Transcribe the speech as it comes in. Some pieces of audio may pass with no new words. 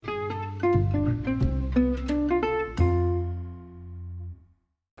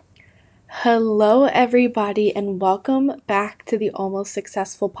Hello, everybody, and welcome back to the Almost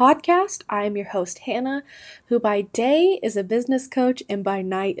Successful podcast. I am your host, Hannah, who by day is a business coach and by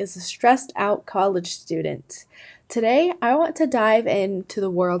night is a stressed out college student. Today, I want to dive into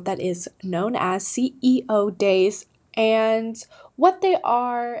the world that is known as CEO days and what they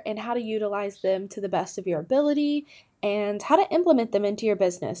are and how to utilize them to the best of your ability and how to implement them into your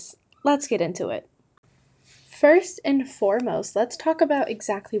business. Let's get into it. First and foremost, let's talk about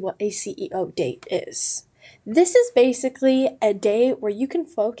exactly what a CEO day is. This is basically a day where you can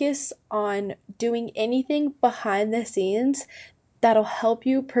focus on doing anything behind the scenes that'll help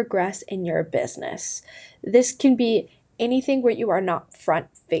you progress in your business. This can be anything where you are not front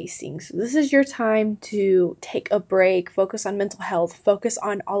facing. So this is your time to take a break, focus on mental health, focus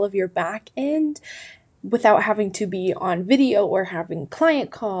on all of your back end without having to be on video or having client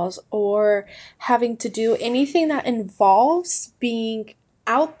calls or having to do anything that involves being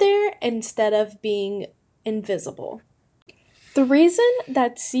out there instead of being invisible. The reason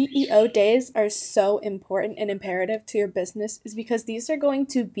that CEO days are so important and imperative to your business is because these are going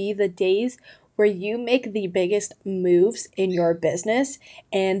to be the days where you make the biggest moves in your business,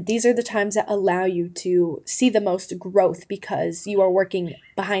 and these are the times that allow you to see the most growth because you are working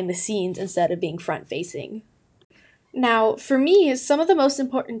behind the scenes instead of being front facing. Now, for me, some of the most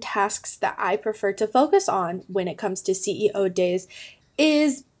important tasks that I prefer to focus on when it comes to CEO days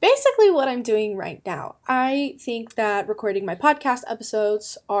is basically what I'm doing right now. I think that recording my podcast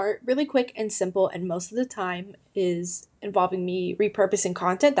episodes are really quick and simple, and most of the time is involving me repurposing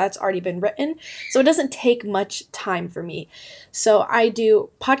content that's already been written. So it doesn't take much time for me. So I do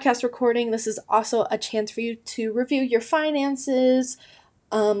podcast recording. This is also a chance for you to review your finances,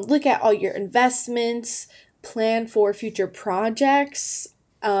 look at all your investments, plan for future projects.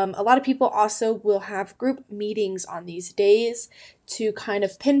 A lot of people also will have group meetings on these days to kind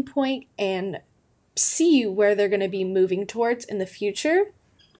of pinpoint and see where they're going to be moving towards in the future.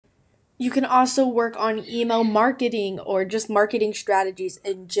 You can also work on email marketing or just marketing strategies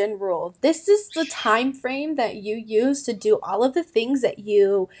in general. This is the time frame that you use to do all of the things that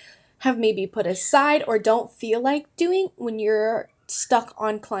you have maybe put aside or don't feel like doing when you're stuck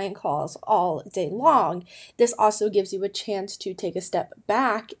on client calls all day long. This also gives you a chance to take a step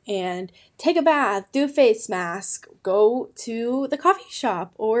back and take a bath, do a face mask, go to the coffee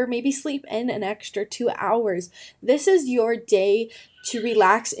shop, or maybe sleep in an extra 2 hours. This is your day to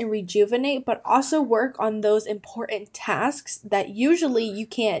relax and rejuvenate, but also work on those important tasks that usually you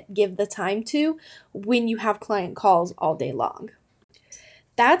can't give the time to when you have client calls all day long.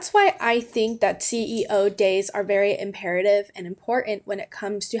 That's why I think that CEO days are very imperative and important when it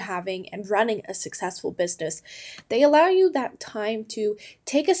comes to having and running a successful business. They allow you that time to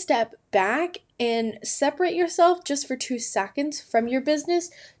take a step back and separate yourself just for 2 seconds from your business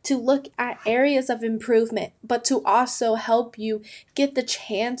to look at areas of improvement, but to also help you get the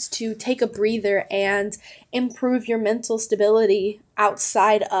chance to take a breather and improve your mental stability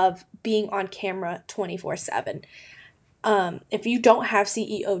outside of being on camera 24/7. If you don't have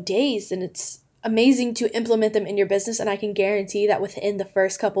CEO days, then it's amazing to implement them in your business. And I can guarantee that within the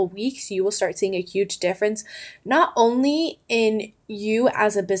first couple weeks, you will start seeing a huge difference, not only in you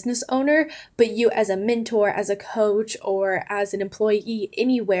as a business owner, but you as a mentor, as a coach, or as an employee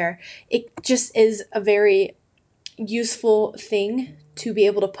anywhere. It just is a very useful thing to be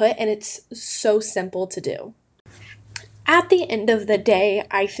able to put, and it's so simple to do. At the end of the day,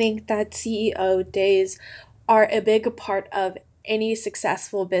 I think that CEO days are a big part of any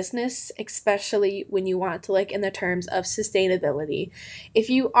successful business, especially when you want to look in the terms of sustainability. If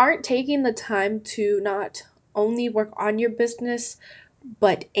you aren't taking the time to not only work on your business,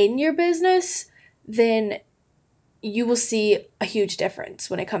 but in your business, then you will see a huge difference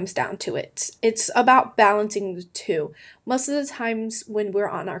when it comes down to it. It's about balancing the two. Most of the times when we're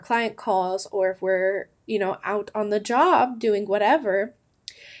on our client calls or if we're, out on the job doing whatever,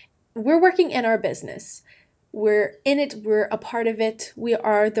 we're working in our business. We're in it, we're a part of it, we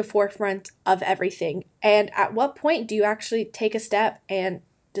are the forefront of everything. And at what point do you actually take a step and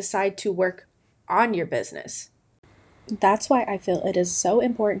decide to work on your business? That's why I feel it is so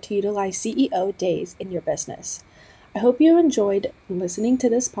important to utilize CEO days in your business. I hope you enjoyed listening to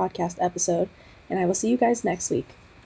this podcast episode, and I will see you guys next week.